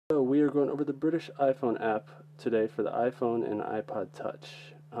So we are going over the British iPhone app today for the iPhone and iPod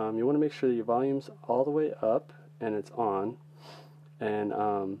Touch. You want to make sure that your volume's all the way up and it's on. And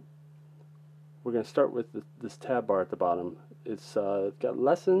we're going to start with this tab bar at the bottom. It's got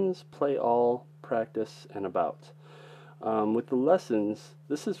lessons, play all, practice, and about. With the lessons,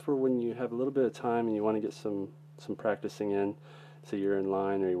 this is for when you have a little bit of time and you want to get some practicing in. So you're in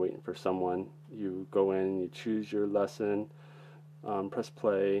line or you're waiting for someone. You go in, you choose your lesson. Press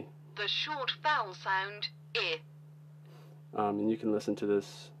play. The short vowel sound I. And you can listen to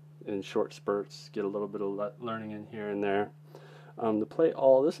this in short spurts, get a little bit of learning in here and there. The play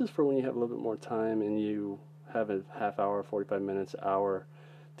all, this is for when you have a little bit more time and you have a half hour, 45 minutes, hour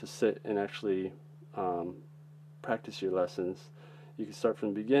to sit and actually practice your lessons. You can start from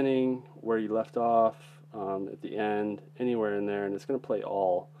the beginning, where you left off, at the end, anywhere in there, and it's going to play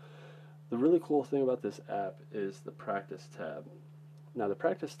all. The really cool thing about this app is the practice tab. Now the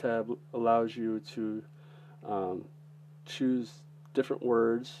practice tab allows you to choose different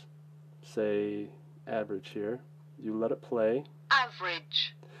words, say average here. You let it play.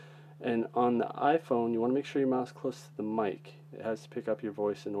 Average. And on the iPhone, you want to make sure your mouse is close to the mic. It has to pick up your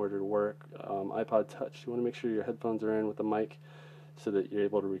voice in order to work. iPod Touch, you want to make sure your headphones are in with the mic so that you're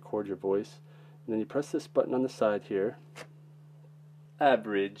able to record your voice. And then you press this button on the side here.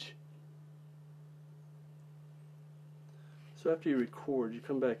 Average. So after you record, you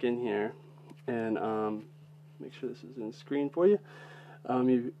come back in here and make sure this is in the screen for you.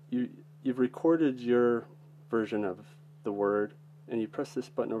 You've recorded your version of the word, and you press this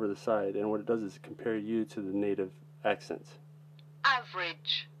button over the side, and what it does is compare you to the native accent.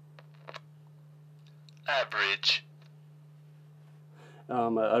 Average. Average.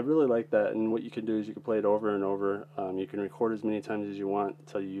 I really like that, and what you can do is you can play it over and over. You can record as many times as you want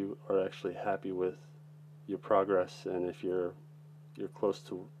until you are actually happy with your progress, and if you're close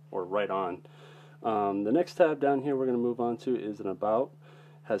to or right on. The next tab down here we're going to move on to is an about.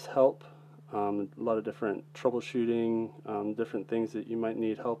 Has help, a lot of different troubleshooting, different things that you might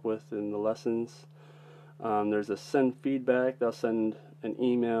need help with in the lessons. There's a send feedback. They'll send an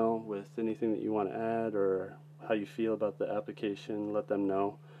email with anything that you want to add or how you feel about the application. Let them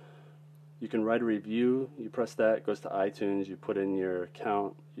know. You can write a review. You press that, it goes to iTunes. You put in your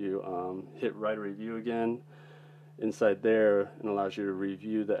account. You hit write a review again inside there, and allows you to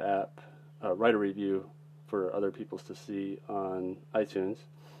review the app, write a review for other people to see on iTunes.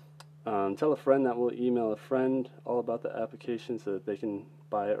 Tell a friend. That will email a friend all about the application so that they can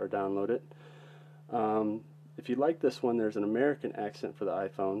buy it or download it. If you like this one, there's an American accent for the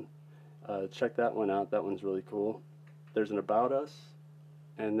iPhone. Check that one out. That one's really cool. There's an About Us.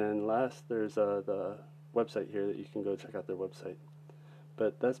 And then last, there's the website here that you can go check out their website.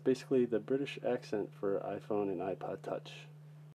 But that's basically the British accent for iPhone and iPod Touch.